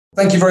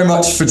Thank you very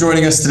much for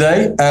joining us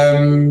today.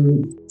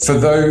 For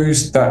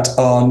those that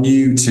are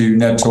new to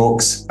Ned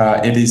Talks,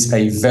 it is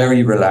a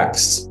very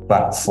relaxed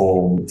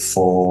platform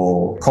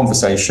for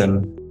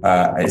conversation.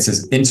 It's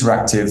as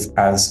interactive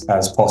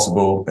as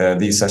possible.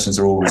 These sessions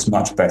are always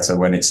much better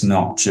when it's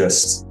not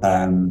just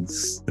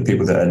the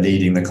people that are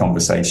leading the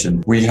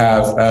conversation. We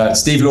have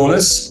Steve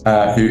Lawless,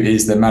 who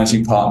is the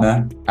managing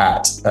partner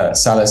at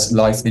Salus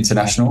Life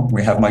International.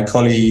 We have my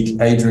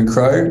colleague Adrian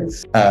Crowe.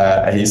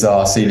 He's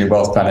our senior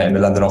wealth planner in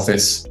the London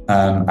office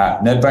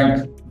at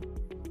Nedbank.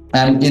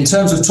 And in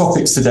terms of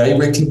topics today,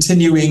 we're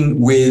continuing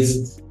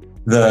with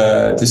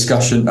the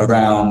discussion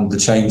around the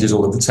changes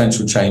or the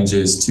potential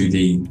changes to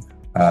the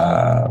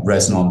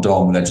res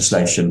non-dom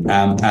legislation.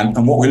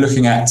 And what we're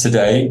looking at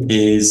today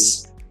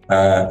is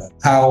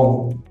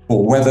how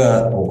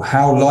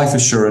life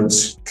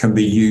assurance can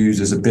be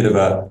used as a bit of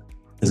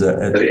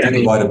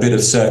provide a bit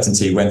of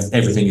certainty when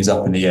everything is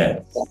up in the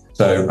air.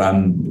 So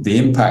the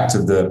impact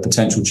of the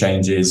potential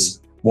changes,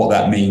 what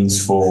that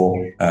means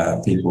for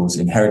people's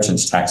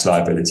inheritance tax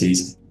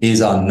liabilities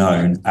is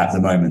unknown at the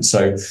moment.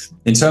 So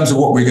in terms of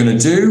what we're going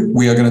to do,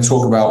 we are going to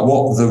talk about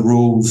what the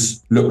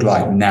rules look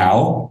like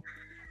now,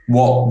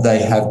 what they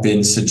have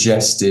been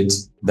suggested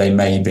they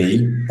may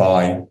be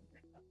by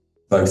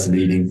both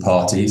leading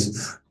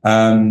parties.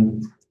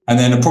 And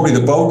then probably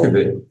the bulk of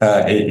it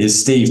is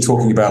Steve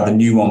talking about the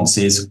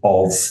nuances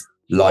of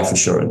life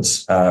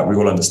assurance. We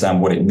will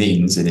understand what it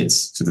means in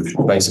its sort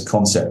of basic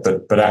concept,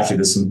 but actually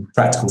there's some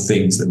practical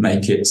things that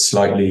make it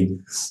slightly,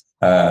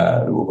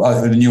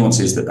 the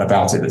nuances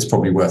about it that's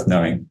probably worth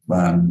knowing.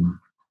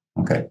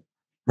 Okay.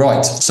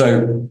 Right,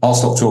 so I'll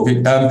stop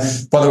talking. By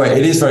the way,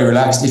 it is very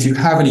relaxed. If you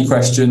have any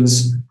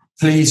questions,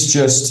 please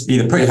just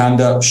either put your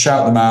hand up,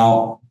 shout them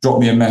out, drop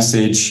me a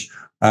message,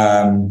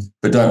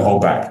 but don't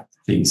hold back,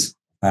 please.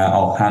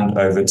 I'll hand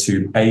over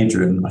to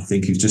Adrian, I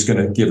think, who's just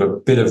going to give a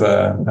bit of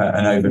an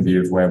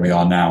overview of where we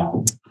are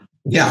now.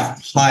 Yeah,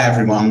 hi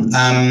everyone.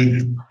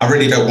 I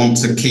really don't want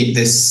to keep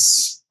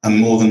this take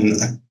more than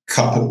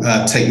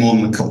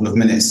a couple of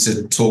minutes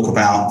to talk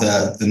about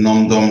the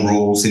non-dom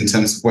rules in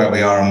terms of where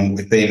we are and what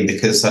we've been,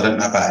 because I don't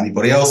know about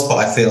anybody else, but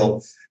I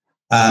feel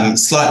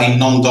slightly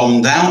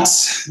non-dommed out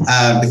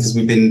because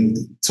we've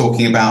been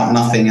talking about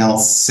nothing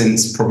else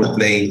since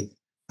probably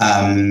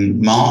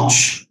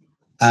March.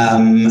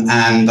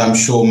 And I'm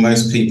sure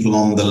most people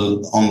on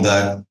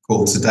the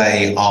call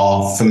today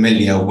are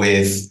familiar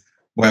with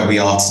where we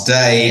are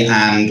today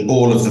and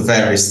all of the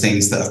various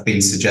things that have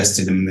been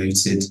suggested and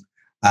mooted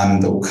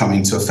that will come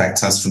into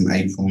effect as from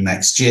April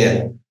next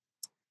year.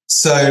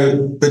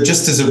 So, but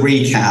just as a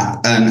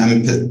recap,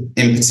 and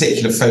in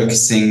particular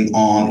focusing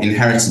on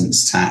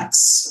inheritance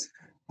tax,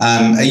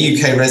 a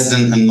UK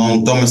resident and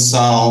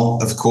non-domicile,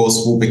 of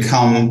course, will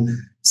become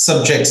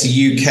subject to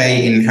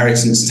UK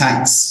inheritance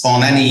tax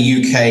on any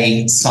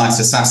UK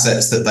situs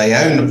assets that they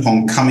own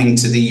upon coming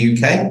to the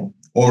UK,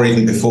 or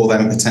even before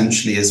then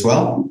potentially as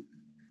well.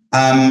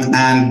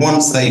 And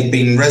once they've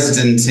been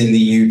resident in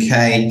the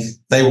UK,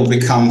 they will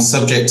become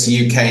subject to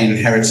UK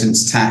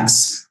inheritance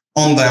tax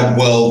on their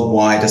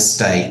worldwide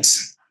estate,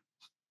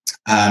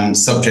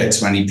 subject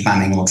to any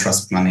planning or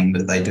trust planning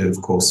that they do,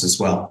 of course, as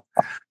well.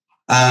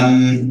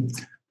 And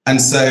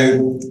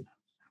so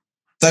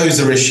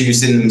those are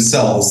issues in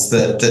themselves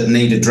that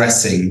need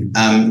addressing.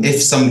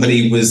 If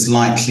somebody was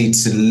likely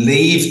to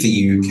leave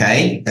the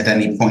UK at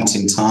any point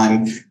in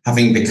time,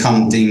 having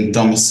become deemed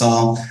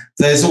domicile,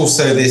 there's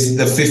also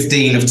the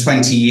 15 of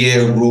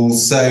 20-year rule.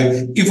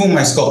 So you've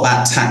almost got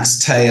that tax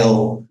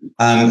tail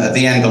at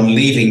the end on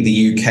leaving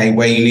the UK,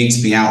 where you need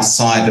to be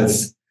outside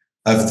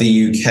of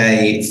the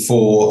UK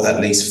for at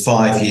least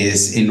 5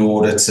 years in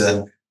order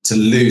to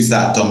lose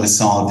that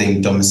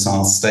deemed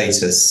domicile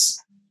status.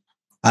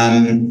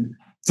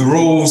 The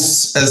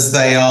rules as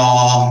they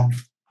are,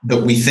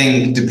 that we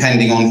think,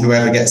 depending on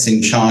whoever gets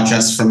in charge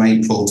as from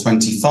April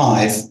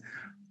 25,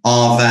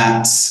 are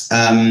that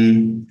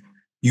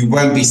you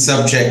won't be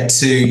subject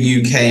to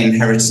UK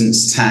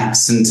inheritance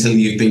tax until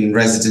you've been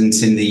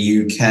resident in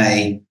the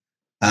UK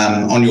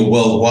on your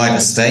worldwide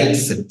estate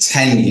for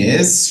 10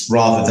 years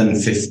rather than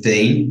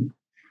 15.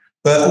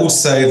 But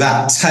also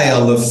that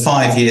tail of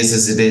 5 years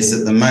as it is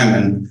at the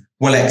moment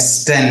will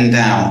extend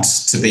out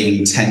to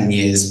being 10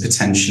 years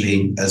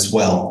potentially as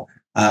well.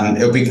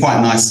 It'll be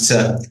quite nice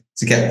to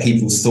get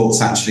people's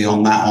thoughts actually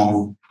on that,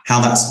 on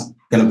how that's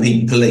going to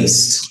be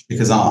policed,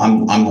 because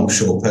I'm not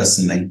sure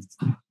personally.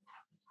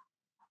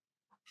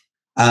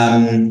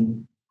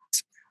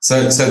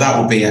 So that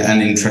will be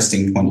an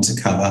interesting point to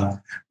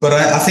cover. But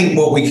I think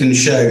what we can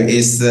show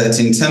is that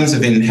in terms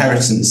of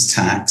inheritance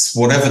tax,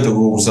 whatever the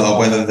rules are,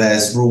 whether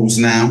there's rules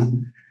now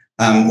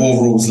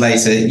or rules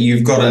later,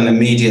 you've got an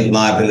immediate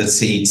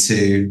liability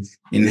to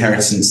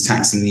inheritance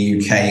tax in the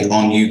UK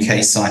on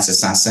UK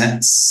situs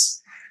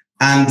assets.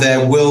 And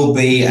there will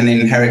be an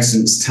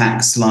inheritance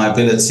tax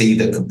liability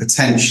that could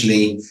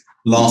potentially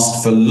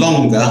last for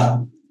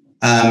longer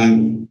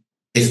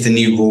if the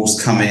new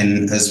rules come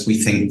in as we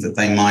think that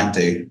they might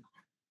do.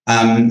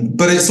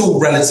 But it's all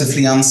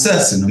relatively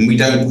uncertain and we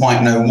don't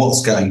quite know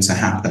what's going to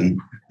happen.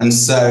 And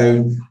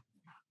so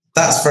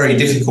that's very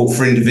difficult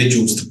for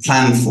individuals to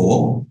plan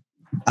for.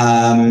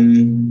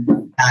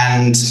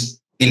 And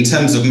in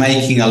terms of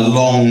making a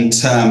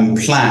long-term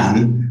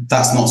plan,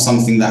 that's not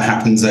something that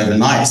happens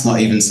overnight. It's not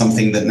even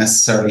something that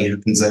necessarily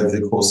happens over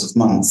the course of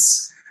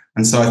months.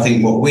 And so I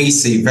think what we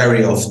see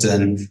very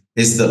often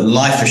is that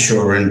life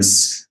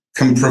assurance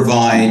can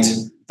provide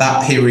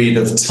that period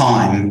of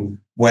time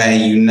where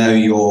you know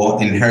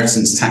your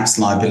inheritance tax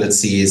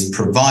liability is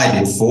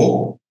provided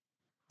for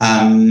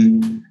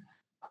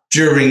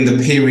during the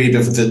period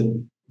of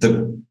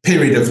the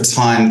period of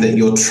time that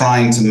you're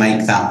trying to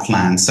make that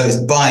plan. So it's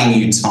buying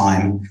you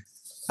time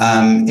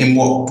in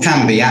what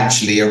can be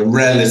actually a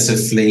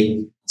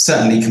relatively,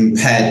 certainly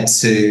compared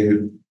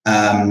to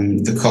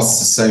the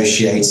costs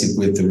associated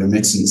with the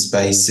remittance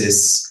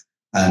basis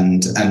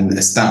and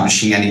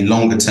establishing any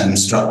longer term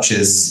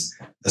structures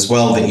as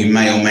well that you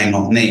may or may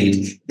not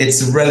need.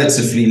 It's a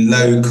relatively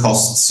low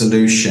cost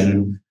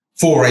solution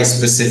for a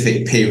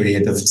specific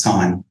period of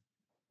time.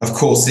 Of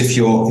course, if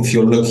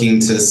you're looking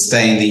to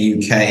stay in the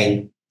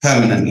UK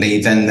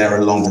permanently, then there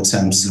are longer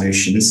term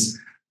solutions.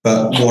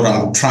 But what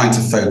I'm trying to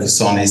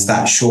focus on is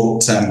that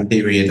short term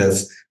period of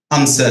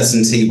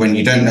uncertainty when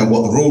you don't know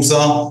what the rules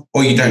are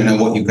or you don't know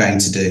what you're going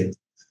to do.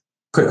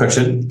 Quick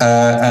question,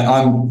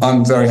 and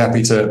I'm very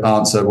happy to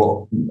answer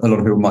what a lot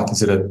of people might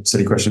consider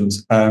silly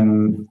questions.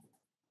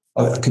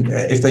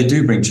 If they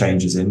do bring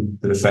changes in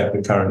that affect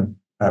the current,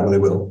 well, they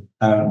will.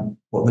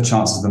 What are the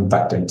chances of them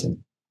backdating?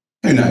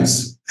 Who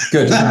knows?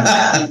 Good.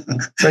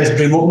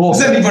 Basically, more.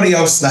 Does anybody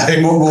else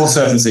know? More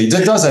certainty.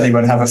 Does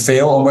anyone have a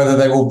feel on whether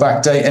they will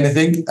backdate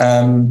anything?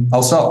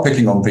 I'll start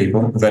picking on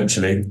people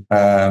eventually.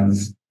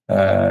 Does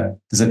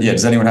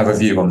anyone have a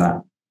view on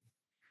that?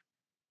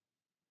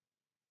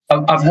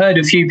 I've heard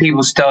a few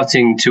people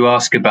starting to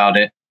ask about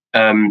it,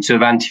 sort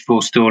of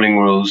anti-forestalling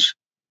rules.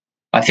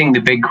 I think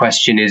the big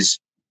question is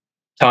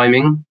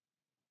timing,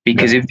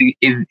 because if the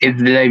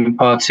Labour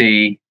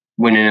Party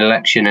win an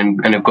election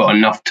and have got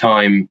enough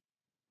time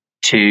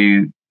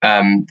to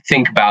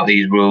think about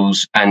these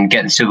rules and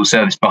get the civil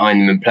service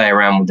behind them and play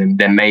around with them,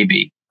 then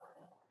maybe.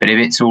 But if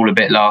it's all a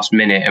bit last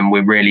minute and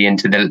we're really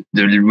into the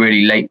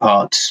really late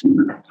parts of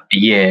the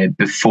year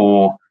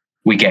before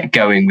we get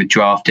going with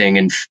drafting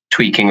and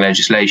tweaking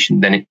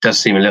legislation, then it does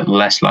seem a little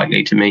less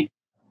likely to me.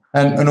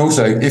 And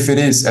also, if it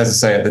is, as I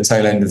say, at the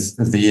tail end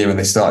of the year when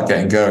they start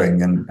getting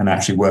going and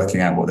actually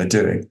working out what they're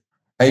doing,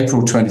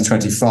 April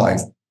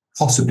 2025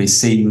 possibly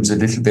seems a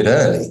little bit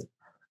early.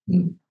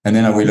 And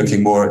then are we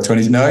looking more at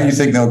 20? No, you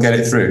think they'll get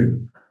it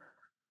through?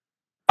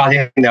 I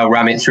think they'll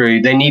ram it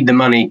through. They need the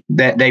money.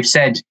 They've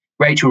said,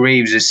 Rachel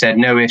Reeves has said,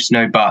 no ifs,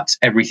 no buts,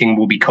 everything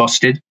will be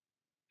costed.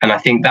 And I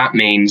think that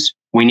means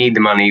we need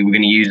the money, we're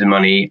going to use the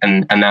money.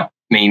 And that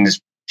means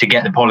to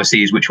get the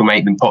policies which will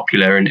make them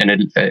popular,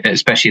 and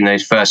especially in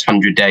those first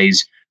 100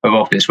 days of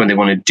office when they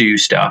want to do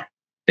stuff,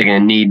 they're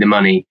going to need the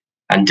money,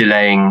 and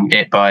delaying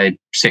it by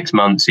 6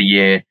 months, a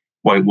year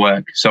won't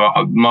work. So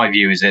my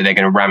view is that they're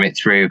going to ram it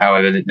through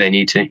however they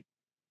need to.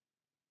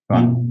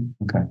 Right.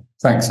 Okay.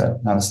 Thanks,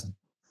 Alison.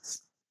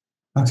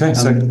 Okay.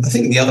 So I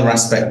think the other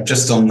aspect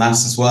just on that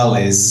as well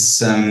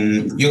is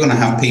you're going to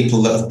have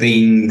people that have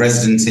been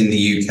resident in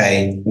the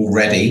UK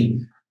already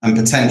and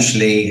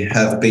potentially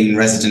have been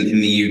resident in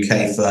the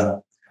UK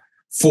for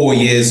 4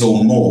 years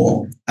or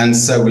more, and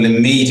so will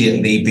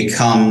immediately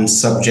become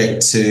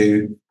subject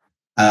to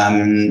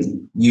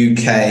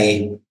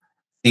UK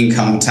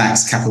income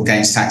tax, capital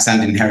gains tax,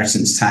 and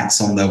inheritance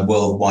tax on their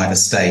worldwide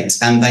estate,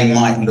 and they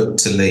might look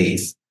to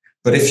leave.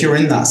 But if you're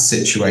in that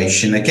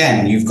situation,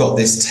 again, you've got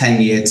this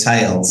 10-year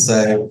tail,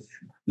 so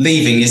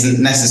leaving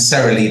isn't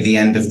necessarily the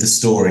end of the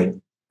story.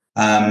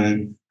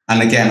 And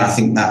again, I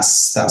think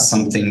that's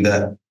something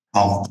that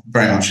I'll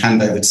very much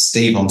hand over to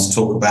Steve on to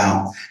talk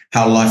about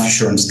how life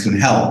assurance can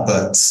help,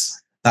 but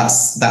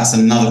that's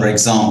another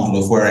example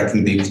of where it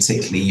can be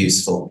particularly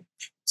useful.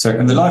 So,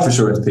 and the life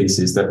assurance piece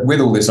is that with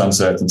all this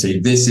uncertainty,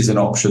 this is an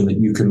option that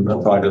you can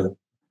provide a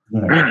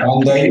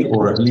band-aid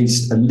or at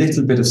least a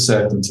little bit of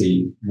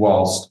certainty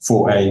whilst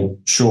for a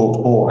short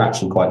or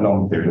actually quite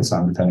long period of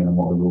time, depending on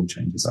what the rule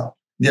changes are.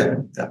 Yeah,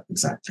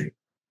 exactly.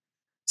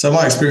 So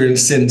my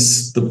experience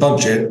since the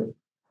budget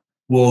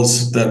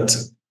was that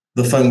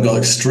the phone got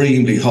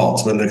extremely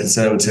hot when the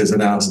Conservatives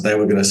announced that they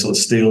were going to sort of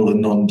steal the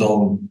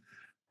non-dom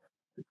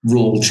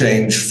rule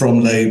change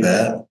from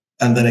Labour.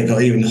 And then it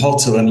got even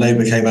hotter when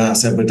Labour came out and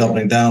said, we're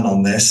doubling down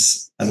on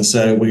this. And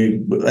so we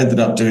ended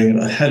up doing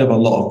a hell of a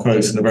lot of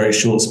quotes in a very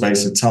short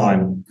space of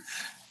time.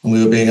 And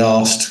we were being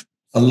asked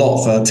a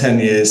lot for 10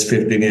 years,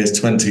 15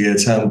 years, 20-year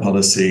term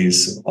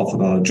policies,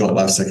 often on a joint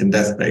life, second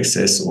death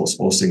basis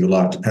or single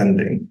life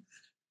depending.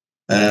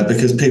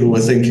 Because people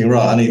were thinking,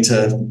 right, I need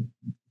to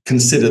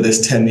consider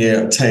this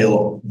 10-year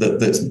tail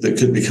that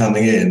could be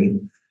coming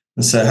in.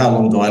 And so how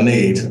long do I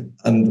need?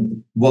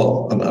 And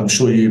well, I'm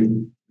sure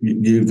you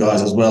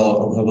guys as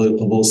well have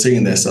all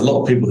seen this. A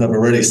lot of people have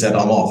already said,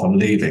 I'm off, I'm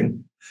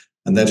leaving,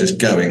 and they're just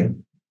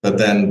going. But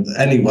then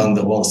anyone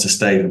that wants to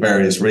stay for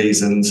various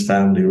reasons,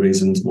 family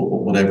reasons,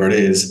 whatever it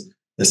is,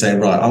 They're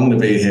saying, right, I'm going to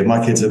be here.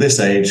 My kids are this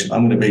age.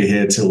 I'm going to be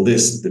here till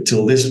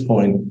this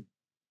point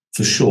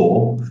for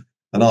sure.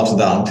 And after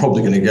that, I'm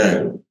probably going to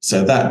go.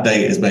 So that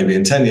date is maybe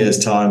in 10 years'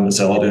 time.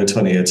 So I'll do a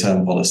 20-year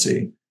term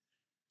policy.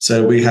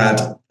 So we had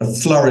a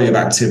flurry of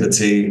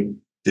activity,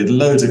 did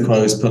loads of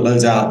quotes, put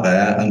loads out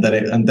there, and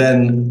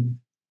then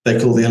they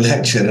called the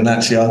election. And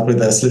actually, I was with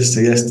their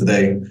solicitor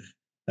yesterday,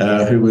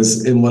 who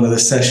was in one of the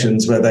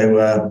sessions where they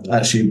were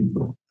actually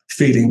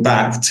feeding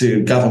back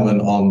to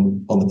government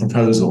on the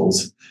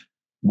proposals.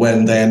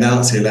 When they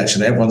announced the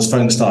election, everyone's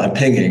phone started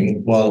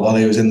pinging while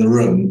he was in the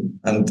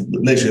room, and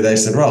literally they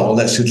said, "Right, well,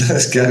 let's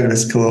go,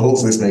 let's call a halt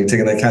to this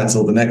meeting," and they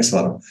cancelled the next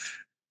one.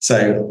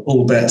 So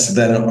all bets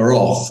then are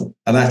off,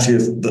 and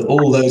actually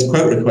all those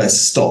quote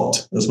requests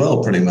stopped as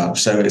well, pretty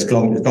much. So it's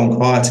gone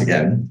quiet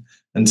again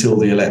until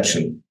the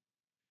election,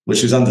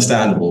 which is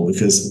understandable,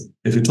 because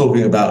if you're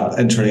talking about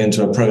entering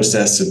into a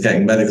process of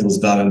getting medicals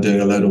done and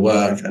doing a load of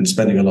work and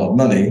spending a lot of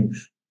money,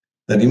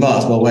 then you might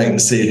as well wait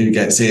and see who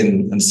gets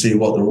in and see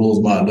what the rules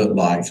might look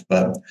like.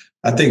 But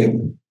I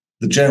think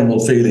the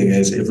general feeling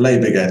is if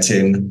Labour get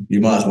in,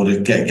 you might as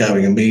well get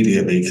going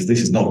immediately, because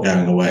this is not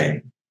going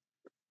away.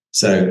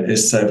 So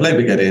if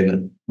Labour get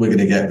in, we're going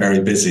to get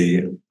very busy.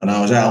 And I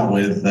was out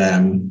with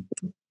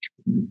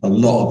a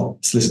lot of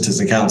solicitors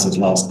and counsellors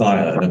last night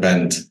at an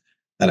event,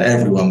 and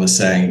everyone was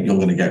saying you're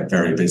going to get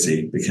very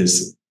busy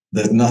because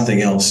there's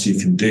nothing else you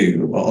can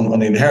do. On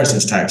the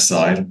inheritance tax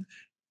side,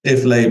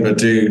 if Labour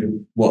do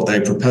what they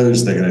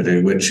propose they're going to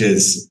do, which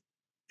is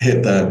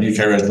hit the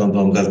UK resident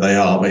non-doms as they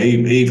are, but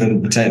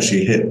even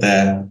potentially hit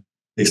their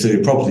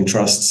excluded property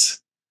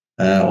trusts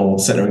or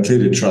sector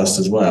included trust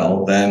as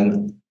well,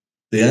 then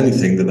the only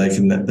thing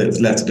that's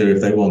left to do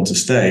if they want to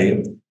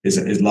stay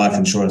is life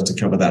insurance to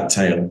cover that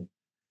tail.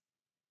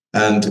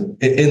 And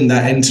in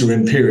that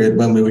interim period,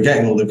 when we were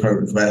getting all the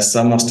quote requests,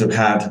 I must have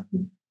had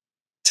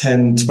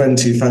 10,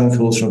 20 phone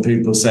calls from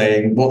people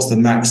saying, what's the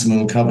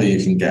maximum cover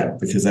you can get?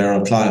 Because there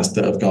are clients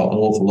that have got an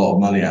awful lot of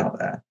money out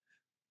there.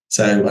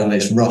 So, and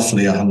it's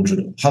roughly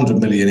 100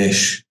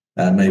 million-ish,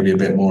 maybe a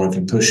bit more if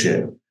you push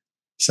it.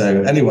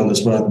 So anyone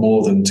that's worth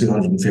more than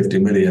 250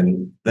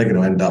 million, they're going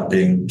to end up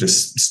being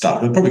just stuck.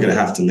 They're probably going to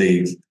have to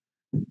leave.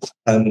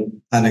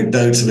 And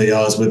anecdotally,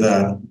 I was with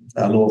a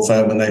law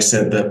firm, and they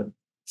said that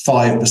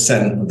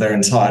 5% of their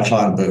entire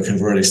client book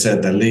have already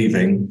said they're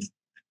leaving.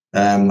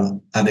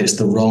 And it's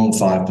the wrong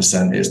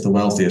 5%. It's the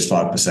wealthiest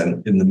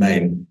 5% in the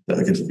main that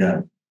are going to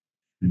go.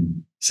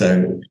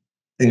 So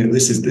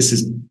this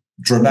is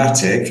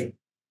dramatic,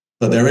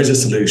 but there is a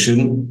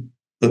solution.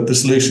 But the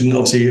solution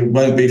obviously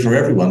won't be for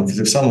everyone, because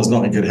if someone's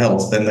not in good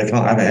health, then they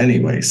can't have it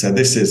anyway. So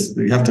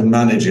you have to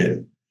manage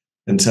it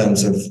in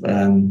terms of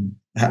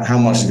how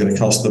much it's going to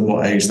cost them,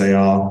 what age they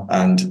are,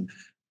 and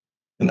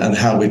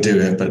how we do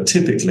it. But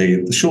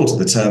typically, the shorter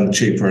the term, the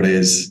cheaper it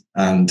is,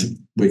 and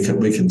we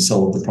can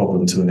solve the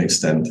problem to an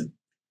extent. A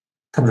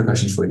couple of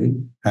questions for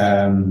you.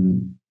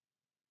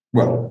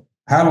 Well,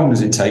 how long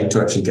does it take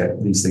to actually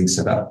get these things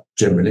set up?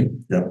 Generally,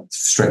 yeah,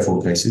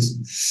 straightforward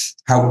cases.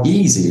 How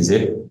easy is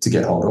it to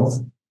get hold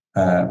of?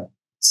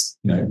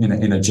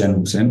 In a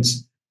general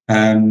sense.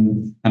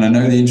 And I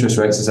know the interest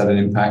rates has had an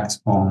impact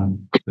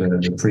on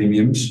the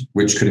premiums,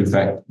 which could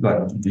affect,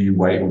 like, do you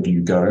wait or do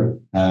you go?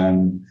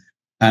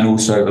 And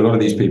also, a lot of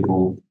these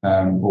people,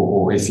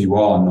 or if you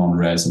are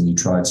non-res and you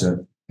try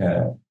to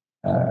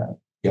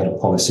get a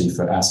policy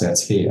for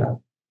assets here,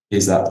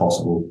 is that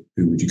possible?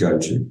 Who would you go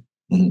to?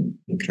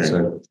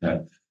 Okay.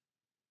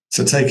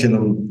 So taking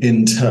them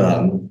in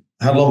turn,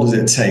 how long does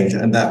it take?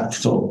 And that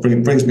sort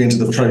of brings me into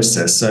the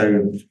process.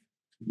 So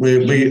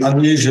we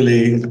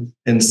unusually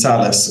in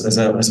Salus, as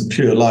a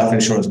pure life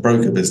insurance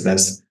broker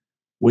business,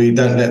 we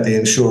don't let the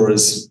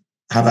insurers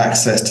have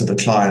access to the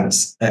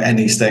clients at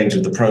any stage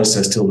of the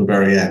process till the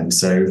very end.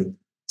 So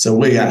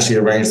we actually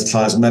arrange the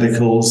client's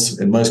medicals.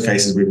 In most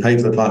cases, we pay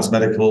for the client's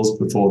medicals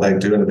before they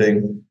do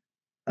anything.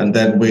 And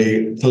then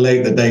we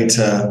collate the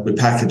data, we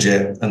package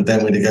it, and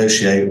then we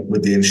negotiate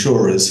with the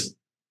insurers,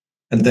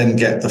 and then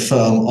get the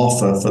firm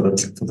offer for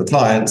the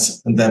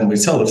clients. And then we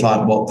tell the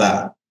client what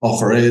that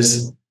offer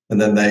is, and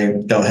then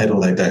they go ahead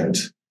or they don't.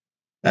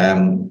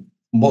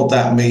 What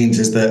that means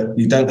is that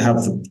you don't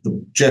have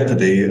the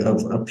jeopardy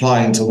of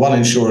applying to one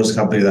insurance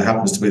company that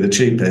happens to be the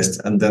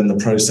cheapest, and then the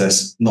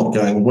process not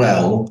going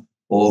well,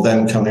 or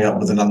them coming up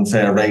with an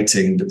unfair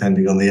rating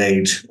depending on the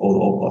age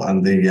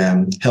and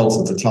the health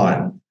of the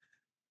client.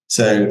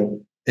 So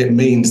it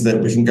means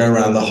that we can go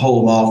around the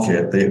whole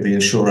market, the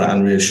insurer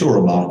and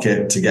reassurer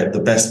market, to get the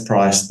best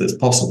price that's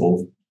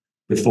possible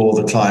before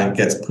the client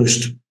gets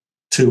pushed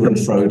to and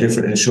fro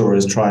different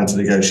insurers trying to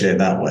negotiate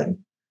that way.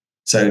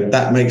 So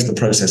that makes the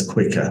process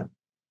quicker,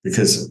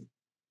 because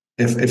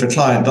if a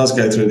client does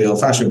go through the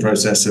old-fashioned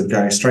process of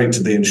going straight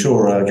to the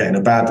insurer, getting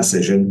a bad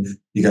decision,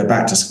 you go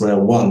back to square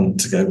one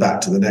to go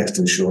back to the next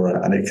insurer,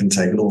 and it can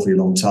take an awfully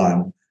long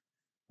time.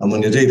 And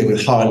when you're dealing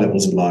with high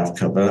levels of life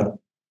cover,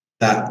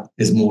 that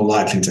is more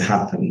likely to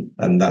happen,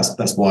 and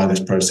that's why this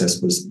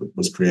process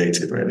was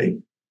created,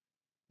 really.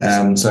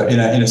 So in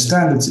a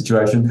standard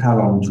situation, how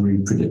long do we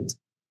predict?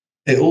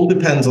 It all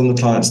depends on the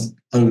client's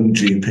own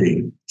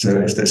GP.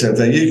 So if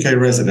they're UK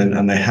resident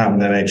and they have an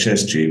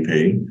NHS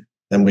GP,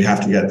 then we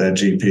have to get their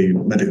GP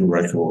medical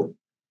record.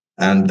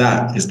 And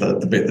that is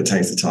the bit that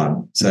takes the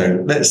time.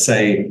 So let's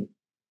say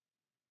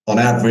on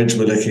average,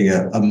 we're looking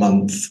at a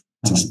month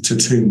to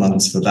 2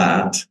 months for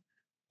that.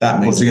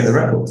 That means to get the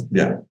record.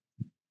 Yeah.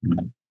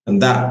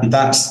 And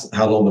that's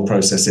how long the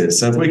process is.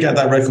 So if we get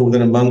that record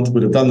within a month,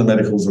 we'd have done the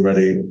medicals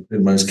already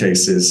in most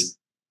cases,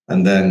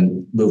 and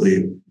then we'll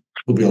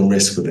be on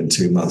risk within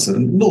 2 months.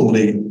 And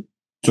normally,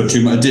 so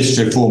 2 months,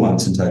 additional 4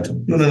 months in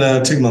total.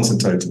 No, 2 months in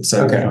total.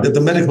 So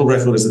the medical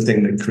record is the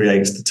thing that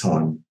creates the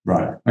time.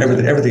 Right.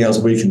 Okay. Everything else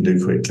we can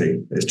do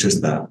quickly. It's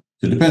just that.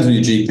 So it depends on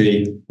your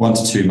GP. 1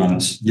 to 2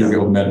 months. You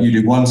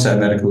do one set of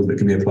medicals that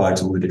can be applied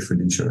to all the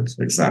different insurers.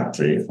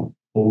 Exactly.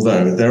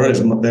 Although there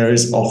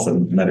is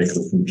often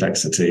medical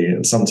complexity,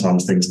 and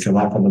sometimes things come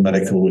up on the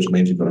medical, which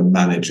means you've got to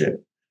manage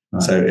it.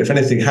 Right. So if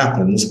anything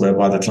happens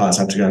whereby the clients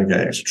have to go and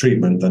get extra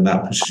treatment, then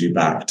that pushes you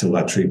back till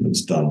that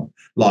treatment's done.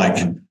 Like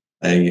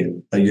a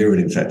urine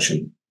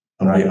infection.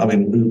 Right. I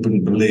mean, we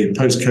wouldn't believe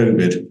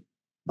post-COVID,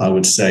 I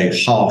would say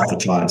half the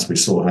clients we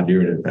saw had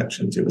urine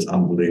infections. It was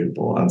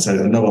unbelievable. And so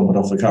no one would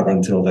offer cover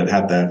until they'd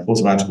had their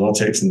course of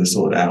antibiotics and they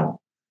sorted it out.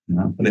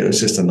 Yeah. And it was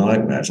just a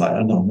nightmare. It's like,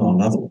 oh, no, not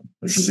another one,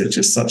 because it's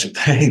just such a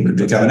pain. You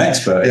become an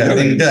expert. Yeah,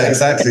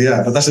 exactly.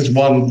 Yeah, but that's just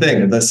one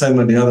thing, and there's so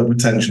many other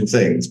potential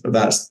things. But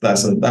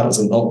that was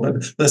an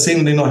option. They're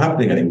seemingly not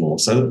happening anymore.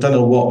 So I don't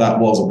know what that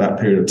was at that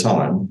period of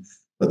time,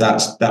 but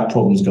that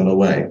problem's gone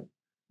away.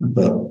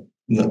 But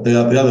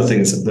the other thing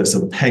that's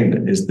a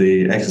pain is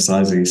the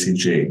exercise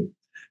ECG,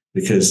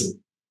 because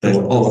there's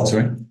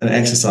an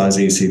exercise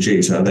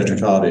ECG, so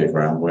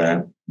electrocardiogram,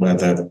 where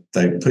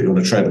they put you on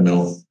a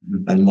treadmill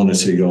and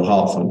monitor your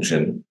heart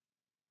function,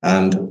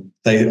 and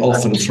they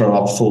often throw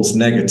up false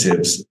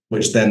negatives,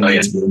 which then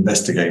need to be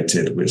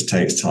investigated, which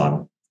takes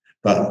time.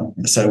 But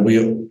so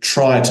we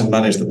try to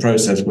manage the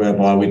process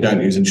whereby we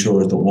don't use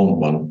insurers that want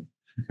one.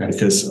 Okay.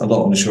 Because a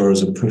lot of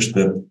insurers have pushed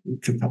the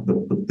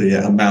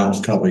amount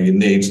of cover you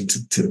need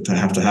to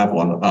have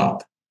one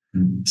up.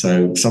 Mm.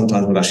 So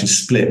sometimes we'll actually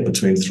split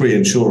between 3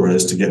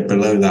 insurers to get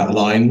below that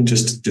line,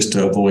 just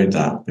to avoid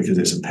that, because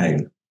it's a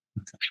pain.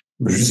 Okay.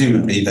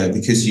 Presumably, though,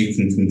 because you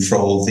can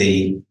control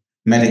the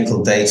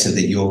medical data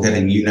that you're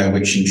getting, you know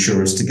which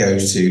insurers to go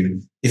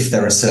to if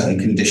there are certain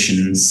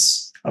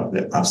conditions. Oh,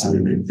 yeah,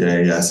 absolutely.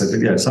 Yeah.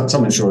 So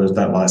some insurers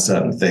don't like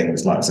certain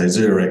things, like say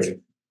Zurich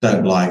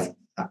don't like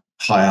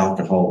high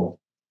alcohol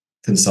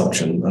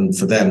consumption, and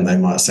for them they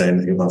might say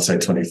anything above say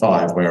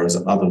 25,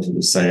 whereas others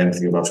would say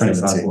anything above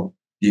 25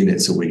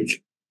 units a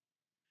week.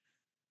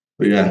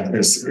 But yeah,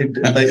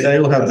 they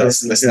all have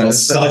those. Let's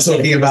start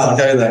talking about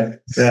go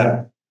there.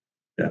 Yeah.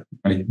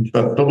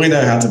 But we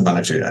know how to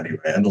manage it anyway,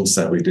 and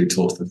also we do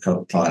talk to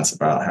the clients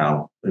about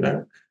how,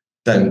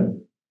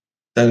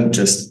 don't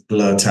just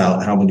blurt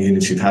out how many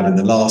units you've had in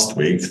the last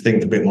week.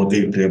 Think a bit more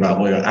deeply about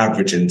what your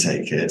average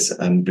intake is,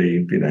 and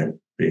be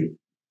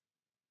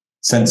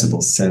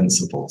sensible.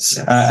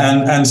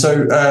 Yeah. And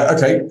so,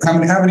 okay,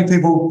 how many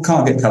people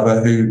can't get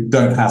cover who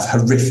don't have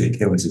horrific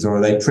illnesses, or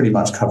are they pretty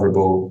much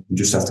coverable? You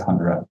just have to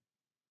hunt around.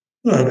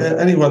 No,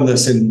 anyone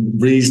that's in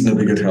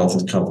reasonably good health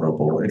is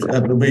coverable.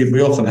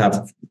 We often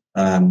have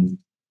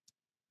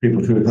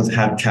people who have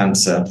had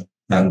cancer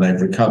and they've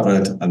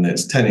recovered, and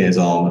it's 10 years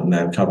on and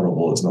they're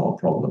coverable. It's not a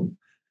problem.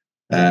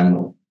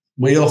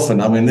 We often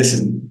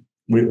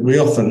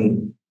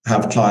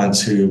have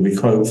clients who we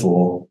quote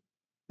for,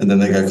 and then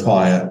they go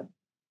quiet.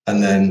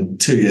 And then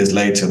 2 years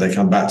later, they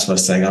come back to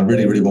us saying, I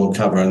really, really want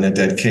cover, and they're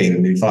dead keen.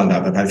 And we find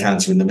out they've had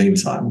cancer in the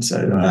meantime.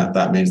 So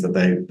that means that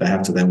they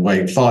have to then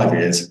wait 5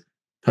 years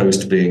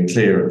post being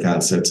clear of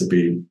cancer to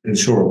be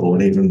insurable,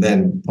 and even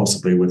then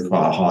possibly with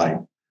quite a high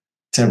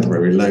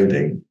temporary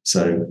loading.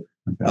 So,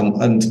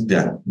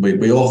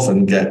 we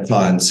often get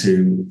clients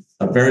who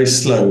are very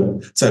slow.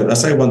 So I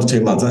say 1 to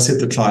 2 months. That's if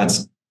the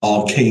clients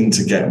are keen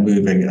to get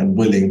moving and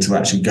willing to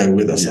actually go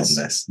with us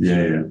on this.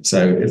 Yeah.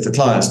 So if the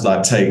clients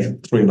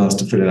take 3 months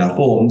to fill in our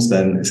forms,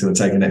 then it's going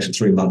to take an extra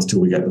 3 months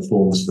till we get the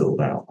forms filled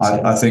out.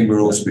 I think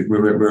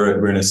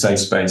we're in a safe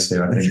space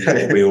here. I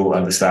think we all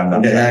understand that.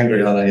 I'm getting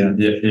angry,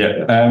 aren't I?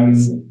 Yeah.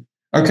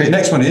 Okay,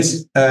 next one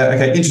is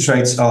interest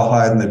rates are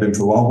higher than they've been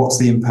for a while. What's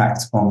the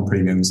impact on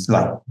premiums?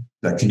 Like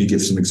can you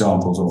give some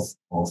examples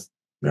of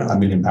 £1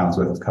 million worth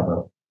of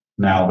cover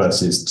now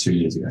versus 2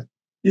 years ago?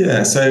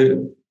 Yeah,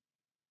 so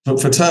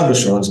for term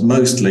insurance,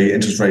 mostly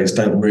interest rates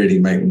don't really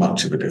make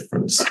much of a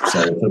difference.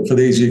 So for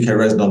these UK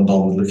resident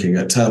non-doms looking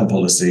at term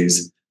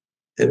policies,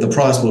 the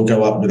price will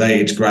go up with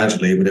age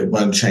gradually, but it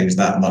won't change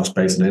that much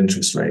based on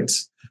interest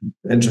rates.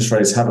 Interest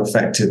rates have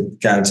affected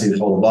guaranteed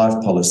whole of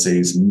life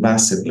policies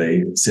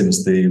massively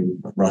since the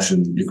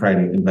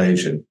Russian-Ukrainian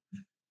invasion,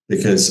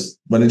 because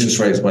when interest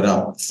rates went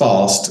up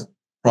fast,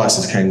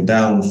 prices came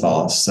down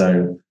fast.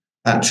 So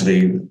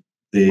actually,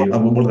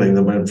 one thing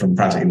that went from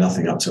practically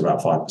nothing up to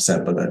about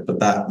 5%, but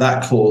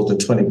that caused a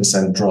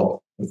 20%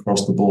 drop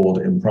across the board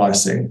in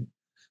pricing.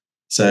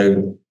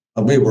 So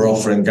we were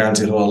offering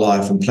guaranteed whole of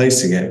life and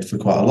placing it for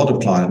quite a lot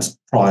of clients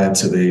prior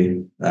to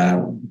the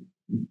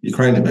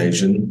Ukraine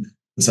invasion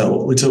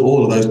So we took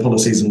all of those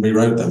policies and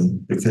rewrote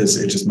them because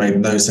it just made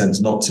no sense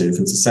not to. If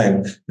it's the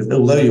same,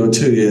 although you were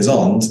 2 years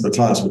on, so the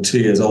clients were 2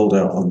 years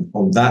older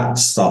on that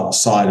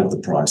side of the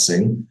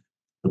pricing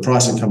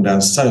come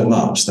down so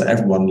much that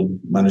everyone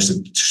managed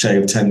to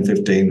shave 10,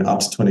 15, up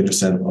to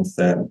 20%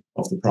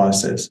 of the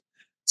prices.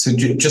 So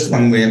just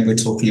when we're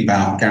talking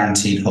about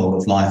guaranteed whole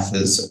of life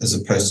as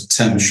opposed to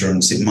term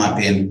assurance, it might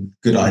be a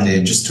good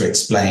idea just to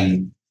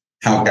explain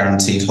how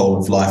guaranteed whole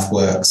of life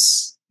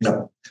works.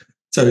 Yep.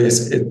 So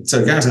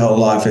guaranteed whole of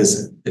life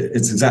it's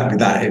exactly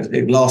that.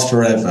 It lasts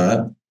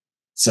forever.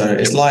 So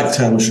it's like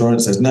term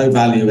assurance. There's no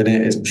value in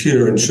it. It's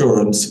pure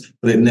insurance,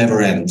 but it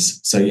never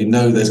ends. So you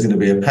know there's going to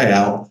be a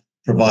payout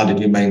provided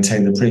you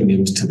maintain the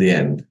premiums to the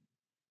end.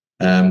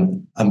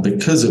 And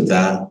because of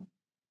that,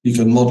 you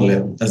can model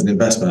it as an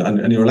investment,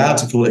 and you're allowed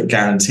to call it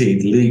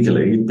guaranteed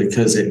legally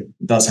because it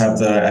does have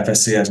the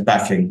FSCS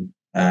backing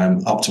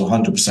up to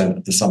 100%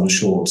 of the sum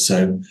assured.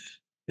 So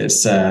it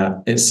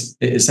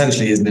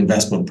essentially is an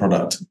investment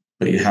product,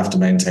 but you have to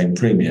maintain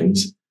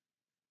premiums.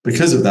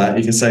 Because of that,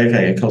 you can say,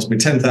 okay, it cost me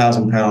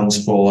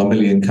 £10,000 for $1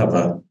 million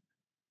cover,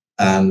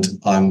 and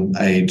I'm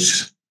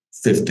age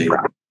 50.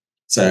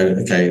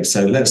 So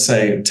let's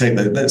say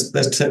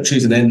let's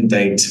choose an end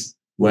date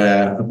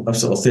where a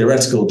sort of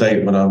theoretical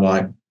date when I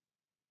might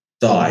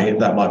die,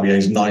 that might be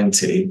age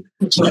 90.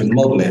 You can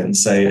model it and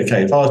say,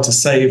 okay, if I was to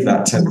save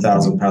that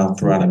 £10,000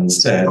 per annum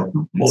instead,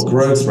 what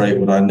growth rate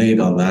would I need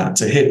on that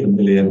to hit the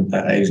million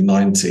at age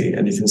 90?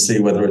 And you can see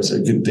whether it's a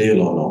good deal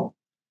or not.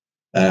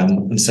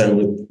 And so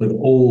with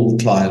all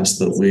clients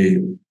that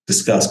we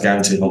discuss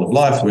guaranteed whole of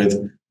life with,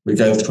 we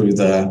go through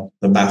the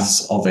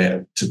maths of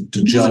it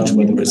to judge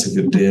whether it's a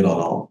good deal or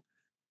not.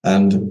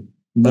 And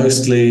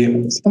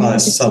mostly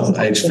clients sub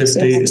age 50,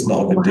 it's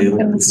not a good deal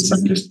because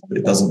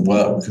it doesn't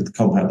work because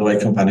the way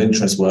compound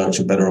interest works,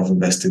 you're better off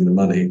investing the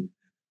money.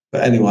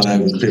 But anyone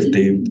over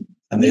 50,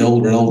 and the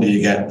older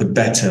you get, the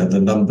better the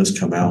numbers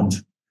come out.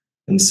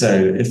 And so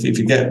if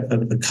you get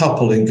a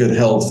couple in good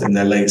health in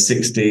their late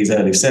 60s,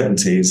 early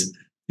 70s,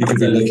 you could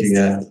be looking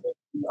at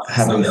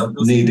having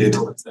needed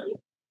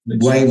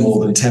way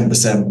more than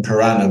 10%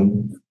 per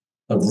annum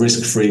of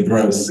risk-free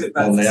growth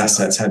on the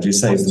assets had you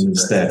saved them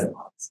instead.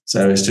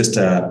 So it's just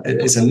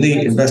it's a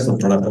neat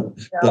investment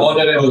product. More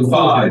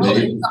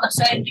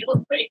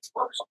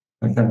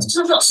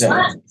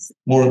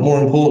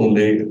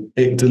importantly,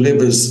 it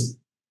delivers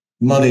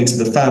money to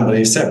the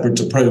family separate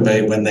to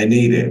probate when they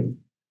need it.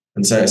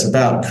 And so it's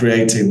about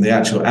creating the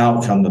actual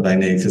outcome that they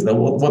need, because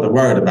what they're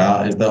worried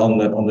about is that on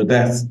the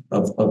death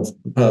of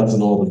the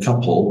person or the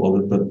couple, or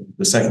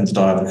the second to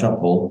die of the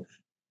couple,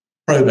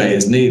 probate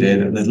is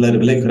needed and there's a load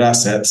of liquid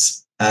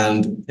assets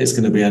and it's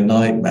going to be a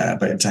nightmare.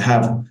 But to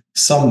have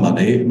some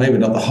money, maybe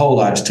not the whole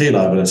IHT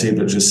liability,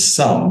 but just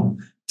some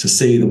to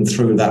see them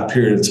through that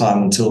period of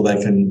time until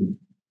they can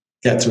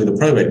get through the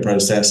probate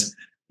process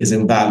is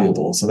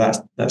invaluable. So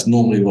that's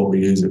normally what we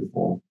use it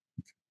for.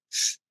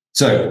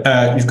 So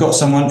you've got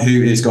someone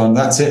who is gone,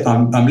 that's it,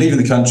 I'm leaving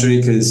the country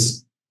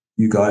because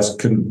you guys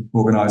couldn't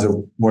organise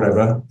or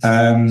whatever.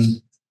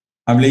 I'm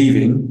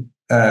leaving.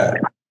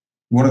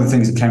 One of the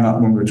things that came up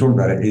when we were talking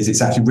about it is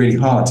it's actually really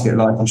hard to get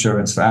life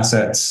insurance for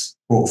assets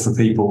or for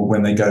people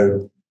when they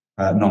go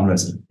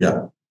non-resident.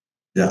 Yeah.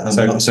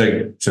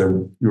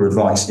 So your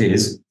advice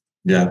is?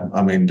 Yeah,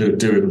 I mean, do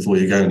it before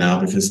you go now,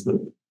 because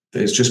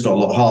it's just got a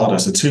lot harder.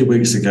 So 2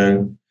 weeks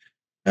ago,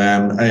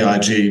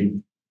 AIG,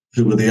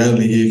 who were the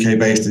only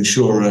UK-based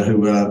insurer who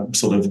were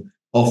sort of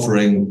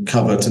offering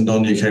cover to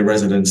non-UK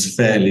residents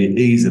fairly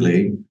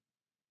easily,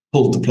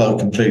 pulled the plug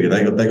completely.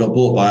 They got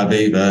bought by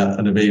Aviva,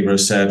 and Aviva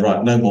said,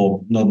 right, no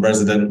more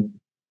non-resident.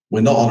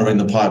 We're not honouring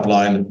the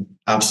pipeline,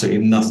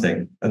 absolutely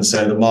nothing. And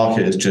so the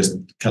market has just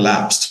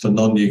collapsed for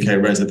non-UK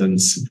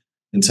residents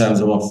in terms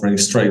of offering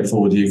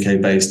straightforward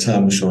UK-based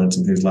term assurance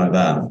and things like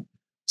that.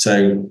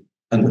 So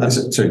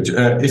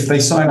if they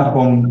sign up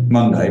on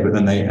Monday, but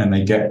then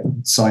they get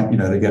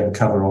they get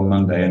cover on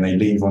Monday and they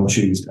leave on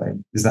Tuesday,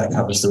 is that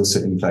cover still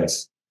sit in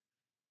place?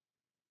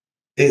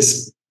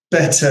 It's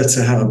better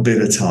to have a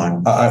bit of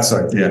time.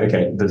 Sorry. Yeah.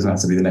 Okay. It doesn't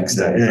have to be the next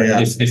day. Yeah.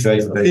 If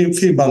they a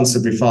few months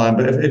would be fine.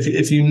 But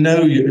if you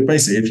know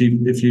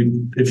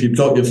if you've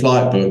got your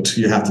flight booked,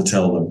 you have to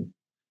tell them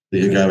that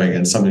you're going,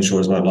 and some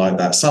insurers won't like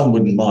that. Some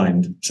wouldn't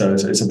mind. So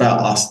it's about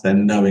us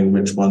then knowing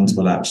which ones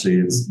will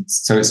actually.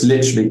 So it's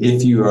literally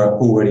if you are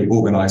already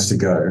organised to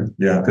go.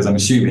 Yeah. Because I'm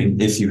assuming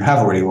if you have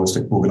already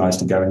organised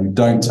to go and you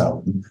don't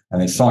tell them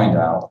and they find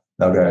out,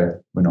 they'll go,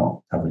 we're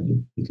not covering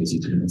you because you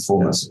didn't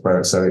inform us.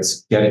 So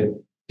it's get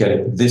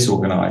it this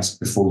organised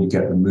before you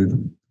get them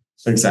moving.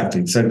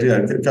 Exactly. So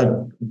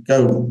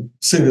go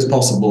as soon as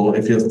possible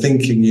if you're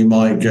thinking you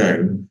might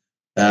go.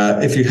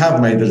 If you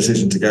have made the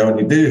decision to go and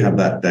you do have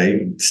that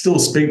date, still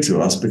speak to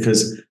us,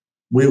 because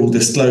we will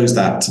disclose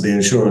that to the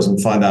insurers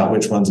and find out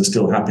which ones are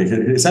still happy.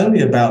 It's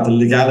only about the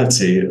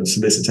legality of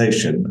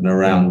solicitation and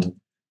around,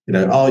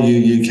 are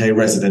you UK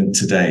resident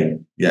today?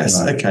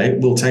 Yes. Right. Okay,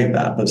 we'll take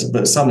that.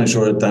 But some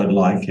insurers don't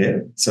like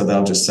it. So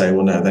they'll just say,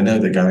 well, no, they know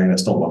they're going.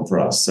 That's not one for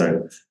us.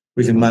 So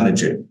we can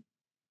manage it.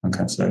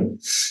 Okay. So,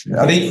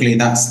 but equally,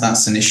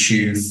 that's an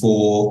issue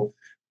for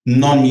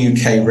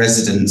non-UK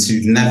residents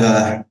who've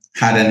never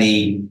had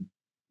any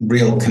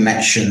real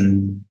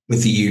connection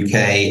with the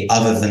UK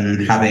other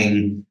than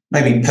having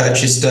maybe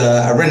purchased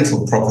a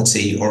rental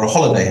property or a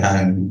holiday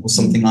home or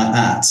something like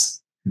that.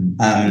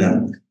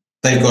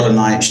 They've got an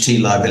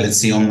IHT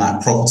liability on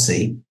that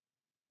property,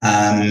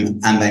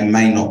 and they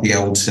may not be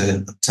able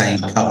to obtain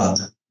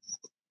cover.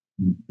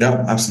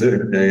 Yeah,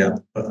 absolutely. Yeah.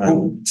 But,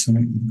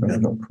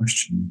 I've got a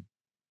question.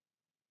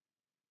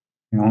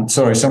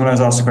 Sorry, someone has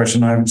asked a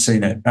question. I haven't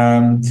seen it.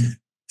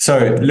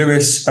 So,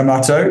 Lewis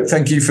Amato,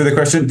 thank you for the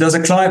question. Does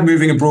a client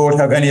moving abroad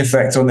have any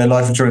effect on their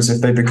life insurance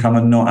if they become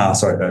a non?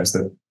 Sorry, that's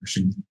the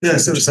question. Yeah,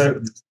 so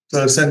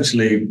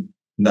essentially,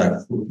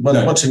 no.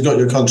 Once you've got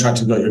your contract,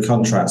 you've got your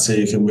contract, so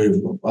you can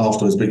move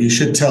afterwards. But you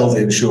should tell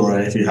the insurer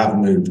if you have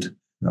moved.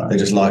 Right. They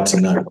just like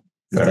to know.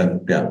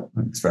 Then, yeah,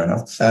 that's fair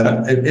enough.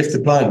 If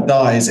the client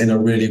dies in a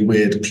really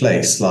weird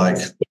place, like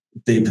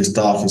deepest,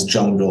 darkest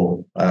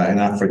jungle in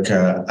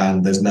Africa,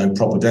 and there's no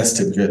proper death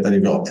certificate, then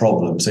you've got a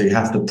problem. So you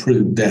have to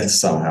prove death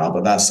somehow,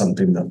 but that's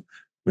something that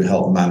we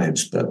help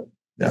manage. But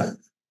yeah.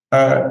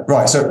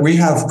 Right, so we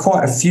have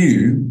quite a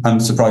few,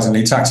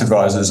 unsurprisingly, tax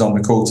advisors on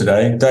the call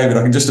today. David,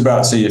 I can just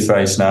about see your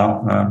face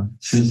now.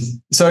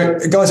 So,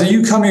 guys, are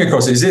you coming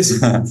across? Is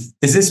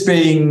this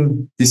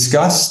being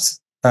discussed?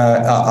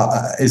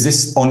 Is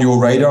this on your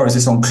radar? Is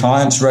this on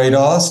clients'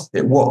 radars?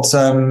 What's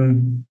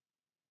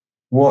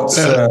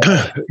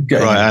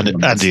right,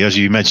 Andy, as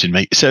you mentioned,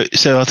 mate. So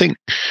I think,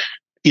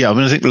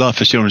 I think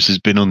life assurance has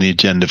been on the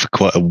agenda for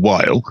quite a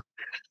while,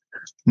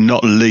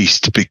 not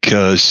least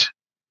because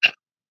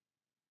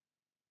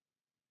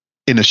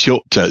in a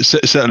short term,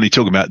 certainly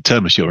talking about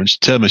term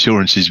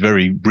assurance is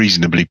very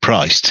reasonably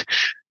priced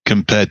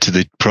compared to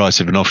the price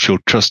of an offshore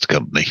trust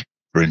company,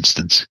 for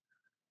instance.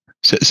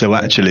 So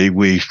actually,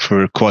 we,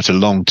 for quite a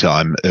long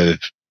time, have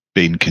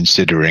been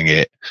considering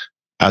it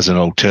as an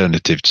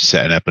alternative to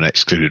setting up an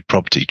excluded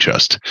property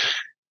trust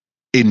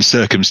in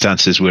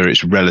circumstances where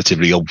it's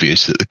relatively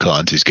obvious that the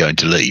client is going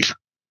to leave.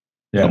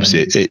 Yeah.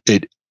 Obviously,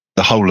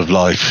 the whole of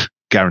life,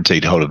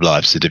 guaranteed whole of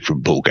life, is a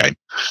different ballgame.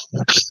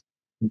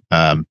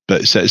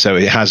 But so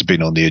it has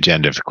been on the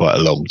agenda for quite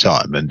a long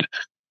time, and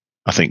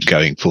I think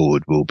going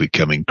forward will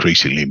become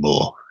increasingly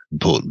more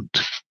important.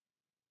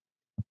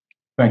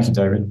 Thank you,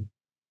 David.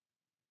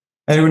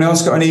 Anyone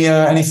else got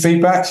any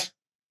feedback?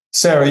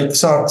 Sarah,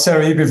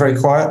 you've been very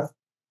quiet.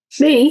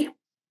 Me?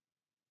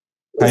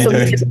 How you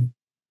doing?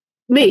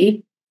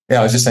 Me? Yeah,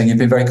 I was just saying you've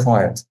been very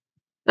quiet.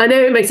 I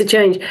know it makes a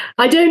change.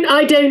 I'm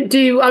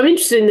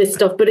interested in this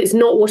stuff, but it's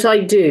not what I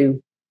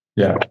do.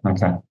 Yeah,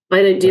 okay.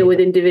 I don't deal with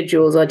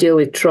individuals, I deal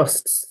with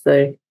trusts,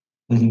 so.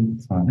 I'm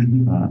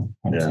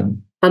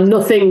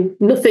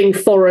nothing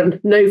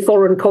foreign, no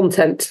foreign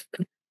content.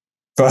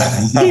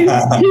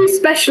 Too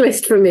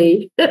specialist for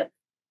me.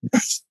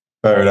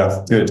 Fair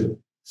enough, good.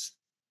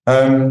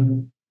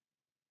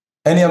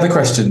 Any other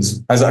questions?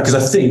 Because I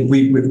think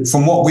we,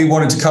 from what we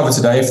wanted to cover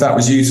today, if that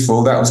was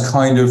useful, that was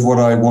kind of what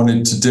I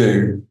wanted to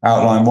do,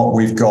 outline what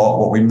we've got,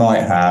 what we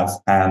might have,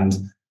 and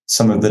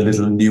some of the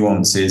little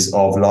nuances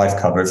of life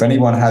cover. If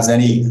anyone has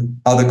any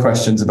other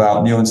questions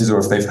about nuances, or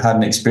if they've had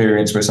an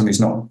experience where something's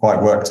not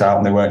quite worked out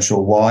and they weren't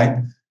sure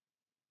why,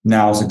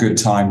 now's a good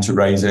time to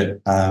raise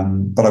it.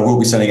 But I will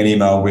be sending an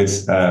email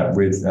with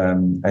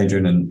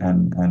Adrian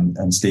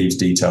and Steve's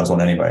details on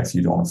anyway, if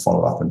you don't want to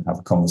follow up and have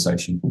a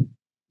conversation.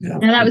 Yeah,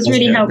 no, that was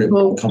really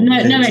helpful. No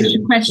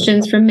extra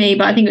questions from me,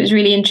 but I think it was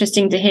really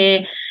interesting to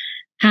hear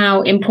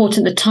how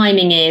important the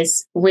timing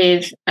is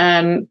with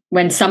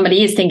when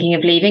somebody is thinking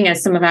of leaving,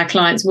 as some of our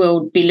clients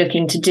will be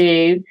looking to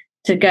do,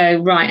 to go,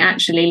 right,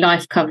 actually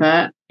life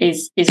cover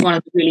is one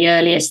of the really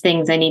earliest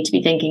things they need to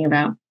be thinking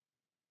about.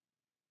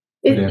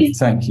 Thank you.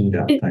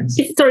 Thanks.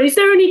 Sorry, is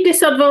there any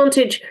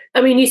disadvantage?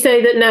 I mean, you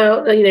say that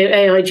now,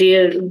 AIG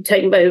are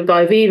taken over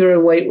by Aviva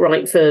and won't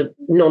write for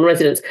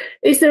non-residents.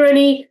 Is there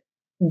any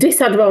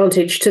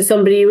disadvantage to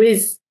somebody who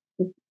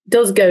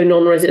does go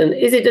non-resident?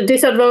 Is it a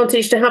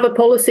disadvantage to have a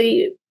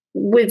policy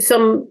with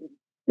some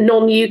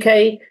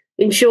non-UK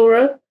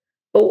insurer,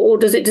 or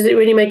does it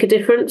really make a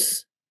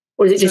difference?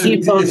 Or is it just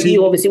you obviously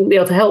wouldn't be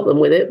able to help them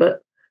with it,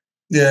 but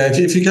yeah,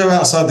 if you go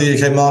outside the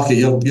UK market,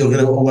 you're going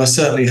to almost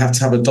certainly have to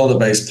have a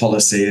dollar-based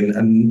policy,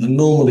 and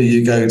normally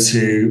you go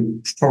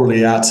to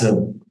probably out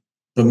to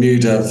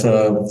Bermuda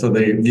for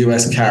the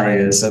US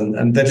carriers,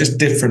 and they're just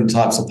different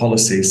types of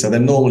policies. So they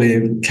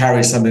normally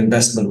carry some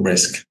investment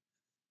risk.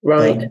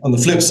 Right. But on the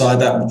flip side,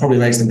 that probably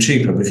makes them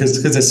cheaper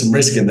because there's some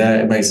risk in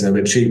there. It makes them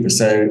a bit cheaper.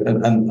 So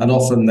and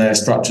often they're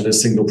structured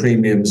as single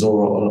premiums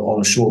or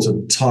on a shorter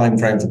time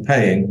frame for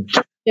paying.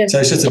 Yeah. So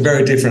it's just a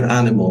very different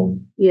animal.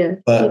 Yeah.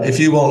 But if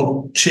you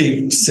want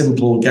cheap,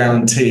 simple,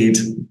 guaranteed,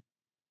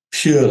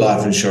 pure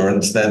life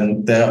insurance,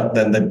 then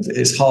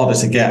it's harder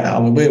to get. I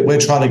mean,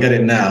 we're trying to get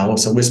it now.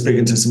 So we're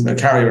speaking to a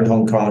carrier in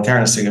Hong Kong, a carrier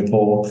in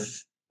Singapore,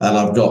 and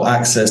I've got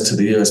access to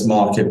the US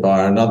market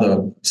via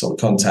another sort of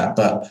contact.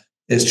 But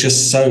it's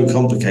just so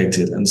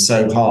complicated and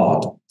so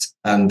hard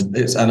And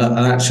it's an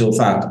actual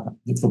fact.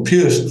 For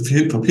pure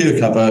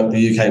cover,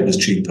 the UK was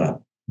cheaper.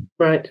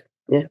 Right.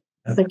 Yeah.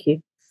 Thank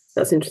you.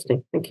 That's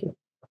interesting. Thank you.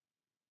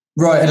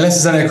 Right, unless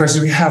there's any other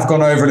questions, we have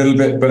gone over a little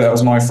bit, but that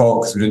was my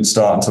fault because we didn't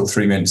start until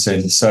 3 minutes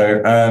in.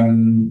 So,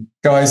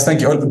 guys, thank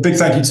you. A big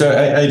thank you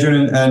to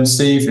Adrian and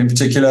Steve in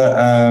particular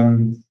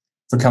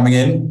for coming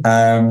in,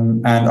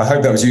 and I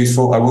hope that was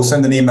useful. I will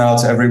send an email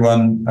to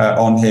everyone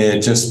on here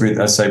just with,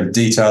 as I say, with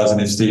details,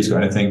 and if Steve's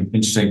got anything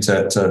interesting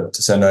to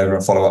send over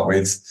and follow up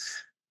with,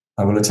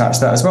 I will attach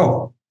that as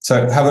well.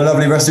 So have a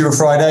lovely rest of your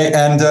Friday,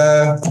 and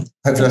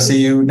hopefully I'll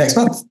see you next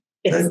month.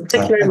 Yes,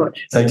 thank you very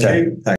much. Take care.